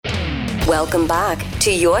Welcome back to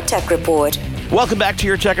Your Tech Report. Welcome back to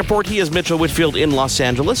Your Tech Report. He is Mitchell Whitfield in Los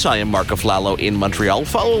Angeles. I am Marc Aflalo in Montreal.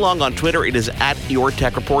 Follow along on Twitter. It is at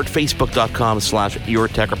YourTechReport,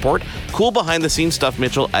 Facebook.com/YourTechReport. Cool behind-the-scenes stuff,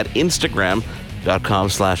 Mitchell, at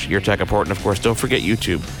Instagram.com/YourTechReport. And, of course, don't forget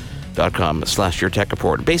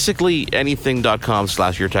YouTube.com/YourTechReport. Basically,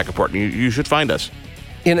 anything.com/YourTechReport. You should find us.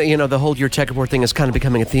 You know, the whole Your Tech Report thing is kind of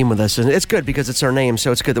becoming a theme with us, and it's good because it's our name,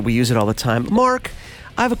 so it's good that we use it all the time. Marc,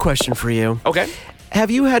 I have a question for you. Okay.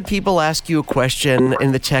 Have you had people ask you a question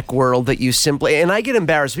in the tech world that you simply, and I get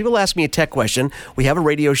embarrassed, people ask me a tech question. We have a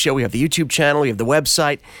radio show, we have the YouTube channel, we have the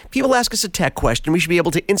website. People ask us a tech question. We should be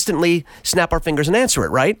able to instantly snap our fingers and answer it,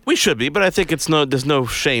 right? We should be, but I think there's no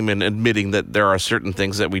shame in admitting that there are certain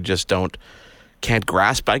things that we just can't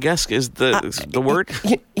grasp, I guess, is the word.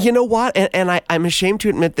 You know what? And I'm ashamed to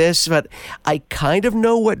admit this, but I kind of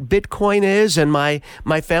know what Bitcoin is, and my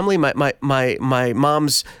family, my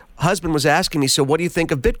mom's husband was asking me, so what do you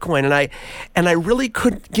think of Bitcoin? And I really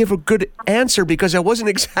couldn't give a good answer because I wasn't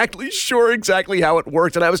exactly sure exactly how it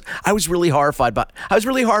worked, and I was really horrified by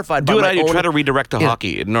Do what I do. Try to redirect to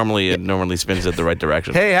hockey. It normally spins it the right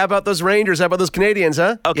direction. Hey, how about those Rangers? How about those Canadians,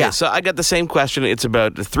 huh? Okay, so I got the same question. It's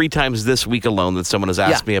about 3 times this week alone that someone has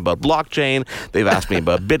asked me about blockchain. They've asked me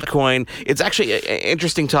about Bitcoin. It's actually an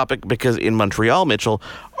interesting topic because in Montreal, Mitchell,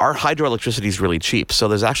 our hydroelectricity is really cheap. So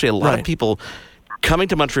there's actually a lot of people coming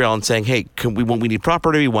to Montreal and saying, hey, we need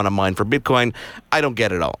property, we want to mine for Bitcoin. I don't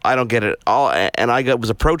get it all. And I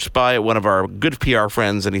was approached by one of our good PR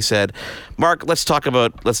friends, and he said, Marc, let's talk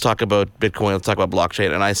about Bitcoin, let's talk about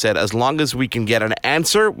blockchain. And I said, as long as we can get an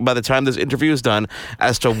answer by the time this interview is done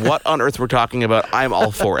as to what on earth we're talking about, I'm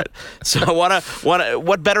all for it. So I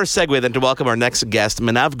what better segue than to welcome our next guest,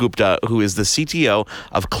 Manav Gupta, who is the CTO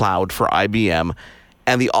of Cloud for IBM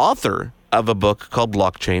and the author of a book called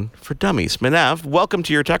Blockchain for Dummies. Manav, welcome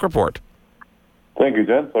to Your Tech Report. Thank you,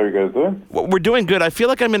 gents. How are you guys doing? Well, we're doing good. I feel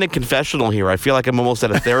like I'm in a confessional here. I feel like I'm almost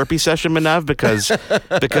at a therapy session, Manav, because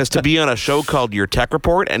to be on a show called Your Tech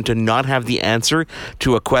Report and to not have the answer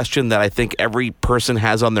to a question that I think every person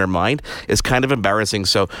has on their mind is kind of embarrassing.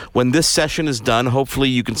 So when this session is done, hopefully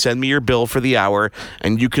you can send me your bill for the hour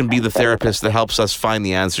and you can be the therapist that helps us find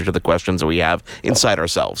the answer to the questions that we have inside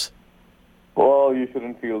ourselves. Well, you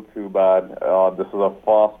shouldn't feel too bad. This is a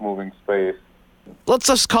fast-moving space. Let's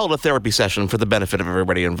just call it a therapy session for the benefit of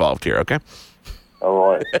everybody involved here, okay?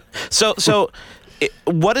 All right. So,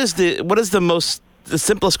 what is the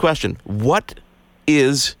simplest question? What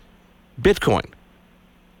is Bitcoin?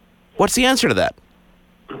 What's the answer to that?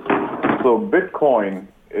 So, Bitcoin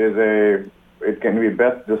it can be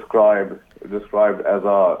best described as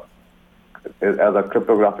a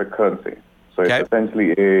cryptographic currency. So it's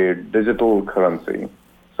essentially a digital currency.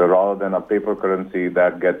 So rather than a paper currency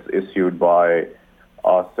that gets issued by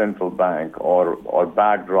a central bank or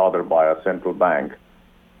backed rather by a central bank,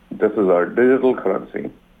 this is a digital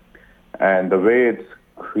currency. And the way it's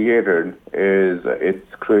created is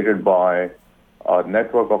it's created by a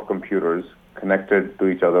network of computers connected to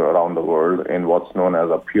each other around the world in what's known as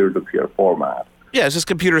a peer-to-peer format. Yeah, it's just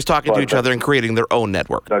computers talking to each other and creating their own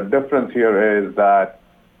network. The difference here is that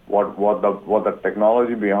what the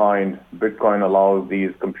technology behind Bitcoin allows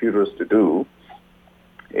these computers to do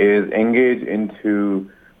is engage into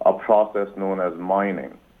a process known as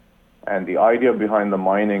mining. And the idea behind the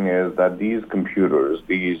mining is that these computers,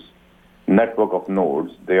 these network of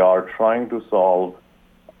nodes, they are trying to solve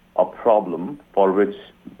a problem for which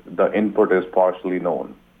the input is partially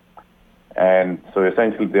known. And so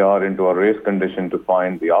essentially they are into a race condition to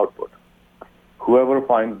find the output. Whoever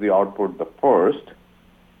finds the output the first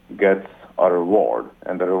gets a reward,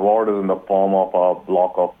 and the reward is in the form of a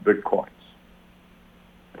block of Bitcoins.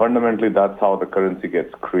 Fundamentally, that's how the currency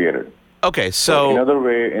gets created. Okay, so another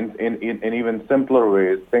way, in even simpler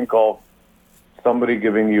ways, think of somebody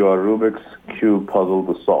giving you a Rubik's Cube puzzle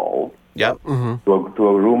to solve to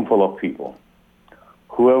a room full of people.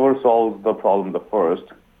 Whoever solves the problem the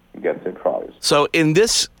first gets a prize. So in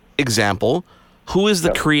this example, who is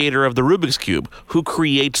the creator of the Rubik's Cube? Who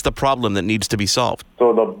creates the problem that needs to be solved?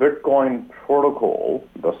 So the Bitcoin protocol,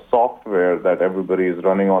 the software that everybody is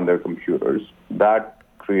running on their computers, that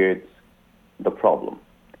creates the problem.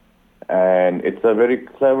 And it's a very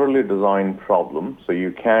cleverly designed problem, so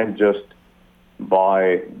you can't just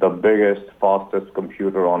buy the biggest, fastest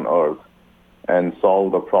computer on earth and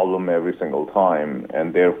solve the problem every single time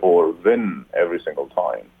and therefore win every single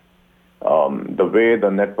time. The way the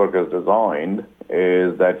network is designed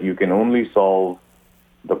is that you can only solve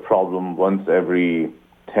the problem once every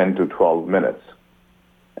 10 to 12 minutes.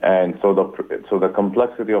 And so the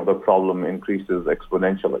complexity of the problem increases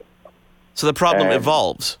exponentially. So the problem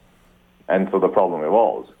evolves. And so the problem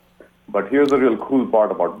evolves. But here's the real cool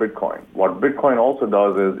part about Bitcoin. What Bitcoin also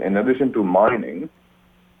does is, in addition to mining,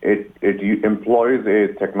 it employs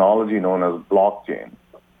a technology known as blockchain,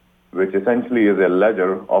 which essentially is a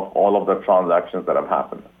ledger of all of the transactions that have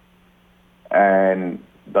happened. And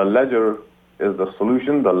the ledger is the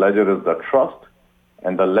solution, the ledger is the trust,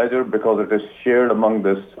 and the ledger, because it is shared among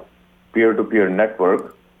this peer-to-peer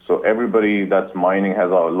network, so everybody that's mining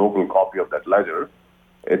has a local copy of that ledger.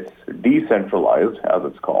 It's decentralized, as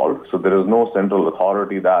it's called, so there is no central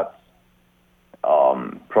authority that's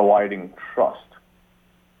providing trust.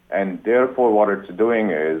 And therefore, what it's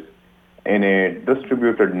doing is, in a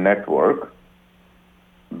distributed network,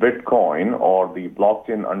 Bitcoin, or the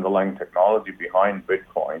blockchain underlying technology behind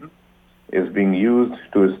Bitcoin, is being used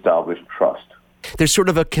to establish trust. There's sort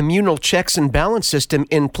of a communal checks and balance system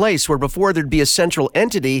in place where before there'd be a central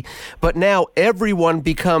entity, but now everyone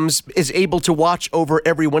is able to watch over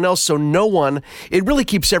everyone else. So it really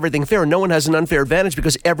keeps everything fair. No one has an unfair advantage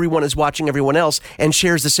because everyone is watching everyone else and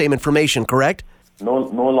shares the same information, correct? No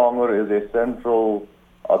longer is a central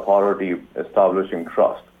authority establishing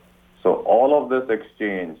trust. So all of this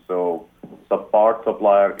exchange, so the part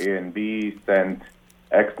supplier A and B sent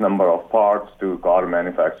X number of parts to car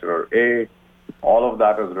manufacturer A, all of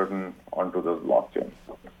that is written onto this blockchain.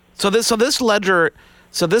 So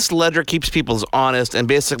this ledger keeps people honest and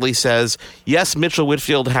basically says, yes, Mitchell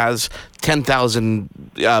Whitfield has 10,000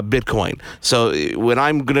 Bitcoin. So when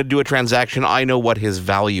I'm going to do a transaction, I know what his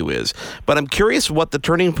value is. But I'm curious what the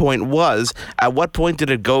turning point was. At what point did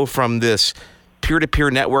it go from this peer-to-peer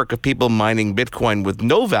network of people mining Bitcoin with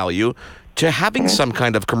no value to having some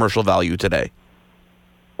kind of commercial value today?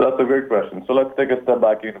 That's a great question. So let's take a step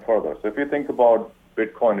back even further. So if you think about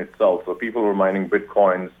Bitcoin itself, so people were mining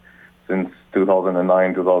Bitcoins since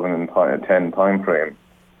 2009, 2010 timeframe,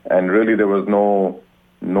 and really there was no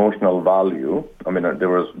notional value. I mean, there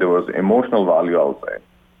was emotional value, I'll say.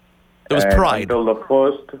 It was pride.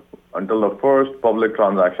 Until the first public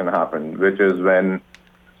transaction happened, which is when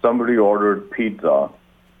somebody ordered pizza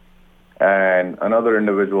and another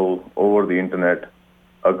individual over the internet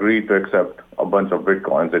agreed to accept a bunch of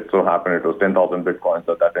Bitcoins. It so happened it was 10,000 Bitcoins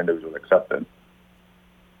that individual accepted,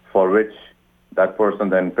 for which that person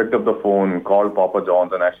then picked up the phone, called Papa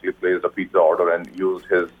John's, and actually placed a pizza order and used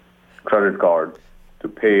his credit card to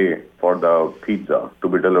pay for the pizza to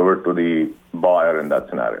be delivered to the buyer in that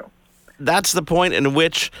scenario. That's the point in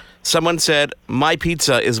which someone said, my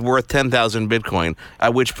pizza is worth 10,000 Bitcoin,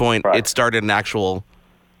 at which point It started an actual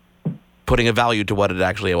putting a value to what it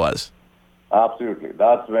actually was. Absolutely.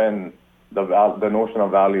 That's when the notion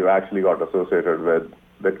of value actually got associated with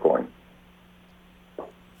Bitcoin.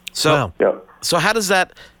 So, yeah. So how does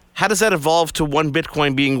that evolve to one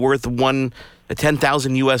Bitcoin being worth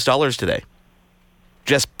 10,000 US dollars today?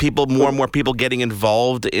 Just more and more people getting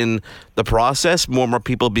involved in the process, more and more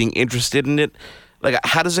people being interested in it. Like,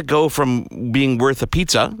 how does it go from being worth a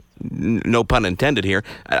pizza, no pun intended here,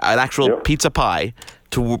 an actual pizza pie,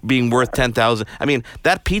 to being worth 10,000? I mean,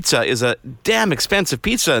 that pizza is a damn expensive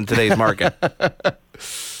pizza in today's market.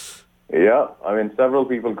 Yeah, I mean, several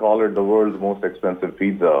people call it the world's most expensive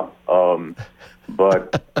pizza.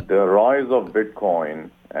 But the rise of Bitcoin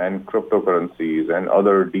and cryptocurrencies and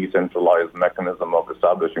other decentralized mechanism of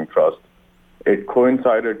establishing trust, it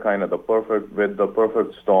coincided kind of the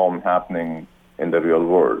perfect storm happening in the real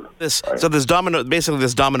world. So this domino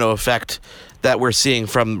effect that we're seeing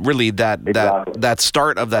from really that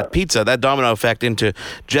start of that pizza, that domino effect into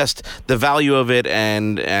just the value of it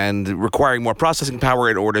and requiring more processing power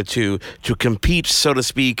in order to compete, so to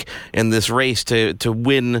speak, in this race to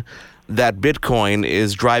win that Bitcoin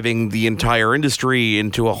is driving the entire industry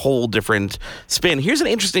into a whole different spin. Here's an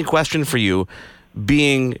interesting question for you,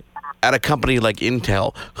 being at a company like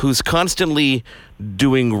Intel, who's constantly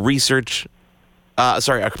doing research, a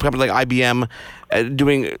company like IBM,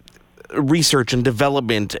 doing research and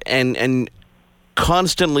development and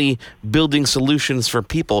constantly building solutions for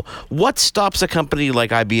people. What stops a company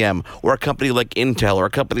like IBM or a company like Intel or a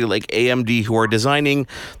company like AMD, who are designing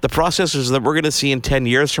the processors that we're going to see in 10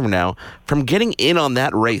 years from now, from getting in on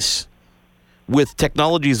that race with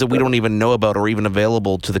technologies that we don't even know about or even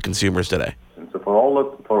available to the consumers today? So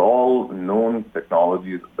for all known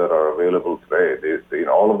technologies that are available today,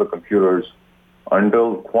 all of the computers,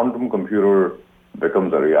 until quantum computer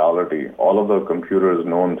becomes a reality, all of the computers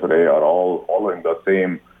known today are all following the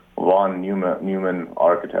same von Neumann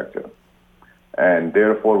architecture. And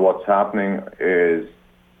therefore, what's happening is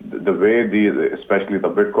the way especially the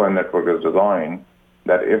Bitcoin network is designed,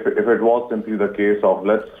 that if it was simply the case of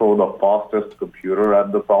let's throw the fastest computer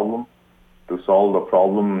at the problem to solve the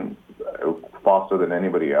problem faster than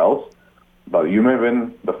anybody else, but you may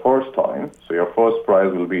win the first time. So your first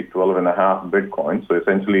prize will be 12.5 Bitcoin. So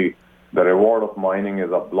essentially, the reward of mining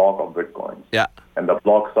is a block of Bitcoins. Yeah. And the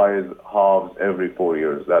block size halves every 4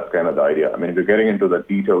 years. That's kind of the idea. I mean, we're getting into the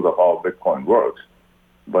details of how Bitcoin works.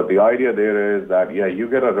 But the idea there is that, you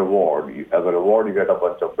get a reward. As a reward, you get a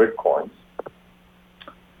bunch of Bitcoins.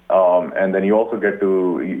 And then you also get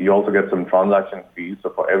some transaction fees. So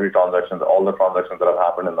for every transaction, all the transactions that have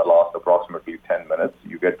happened in the last approximately 10 minutes,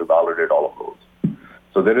 you get to validate all of those.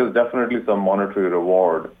 So there is definitely some monetary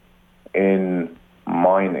reward in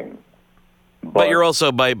mining. But you're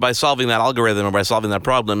also, by solving that algorithm or by solving that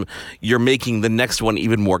problem, you're making the next one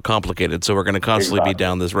even more complicated. So we're going to constantly be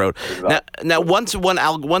down this road. Exactly. Now, once one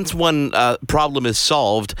problem is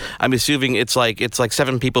solved, I'm assuming it's like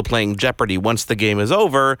 7 people playing Jeopardy. Once the game is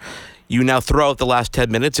over, you now throw out the last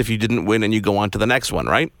 10 minutes if you didn't win, and you go on to the next one,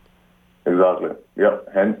 right? Exactly. Yeah.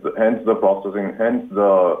 Hence the processing. Hence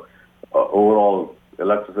the overall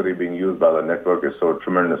electricity being used by the network is so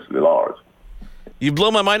tremendously large. You've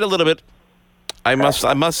blown my mind a little bit. I must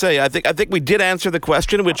say, I think we did answer the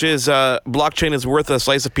question, which is blockchain is worth a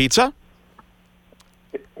slice of pizza.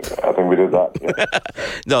 I think we did that. Yeah.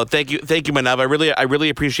 No, thank you, Manav. I really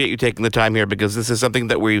appreciate you taking the time here, because this is something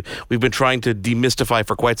that we've been trying to demystify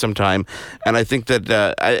for quite some time, and I think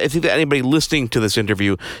that anybody listening to this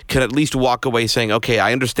interview can at least walk away saying, okay,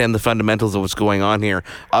 I understand the fundamentals of what's going on here.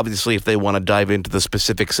 Obviously, if they want to dive into the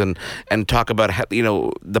specifics and talk about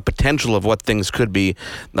the potential of what things could be,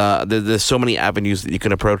 there's so many avenues that you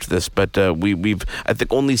can approach this. But we've I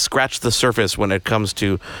think only scratched the surface when it comes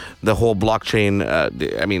to the whole blockchain.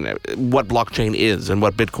 What blockchain is and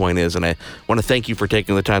what Bitcoin is. And I want to thank you for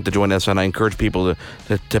taking the time to join us. And I encourage people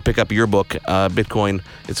to pick up your book, Bitcoin.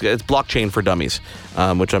 It's Blockchain for Dummies,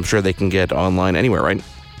 which I'm sure they can get online anywhere, right?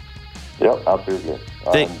 Yeah, absolutely.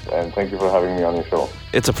 And thank you for having me on your show.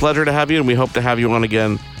 It's a pleasure to have you, and we hope to have you on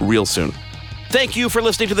again real soon. Thank you for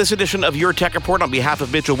listening to this edition of Your Tech Report. On behalf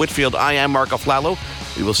of Mitchell Whitfield, I am Marc Aflalo.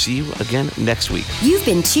 We will see you again next week. You've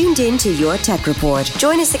been tuned in to Your Tech Report.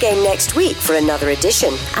 Join us again next week for another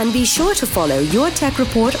edition. And be sure to follow Your Tech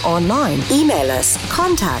Report online. Email us,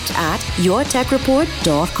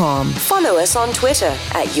 contact@YourTechReport.com. Follow us on Twitter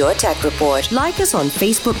 @YourTechReport. Like us on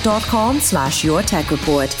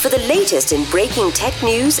Facebook.com/YourTechReport for the latest in breaking tech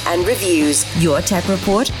news and reviews.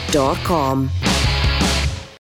 YourTechReport.com.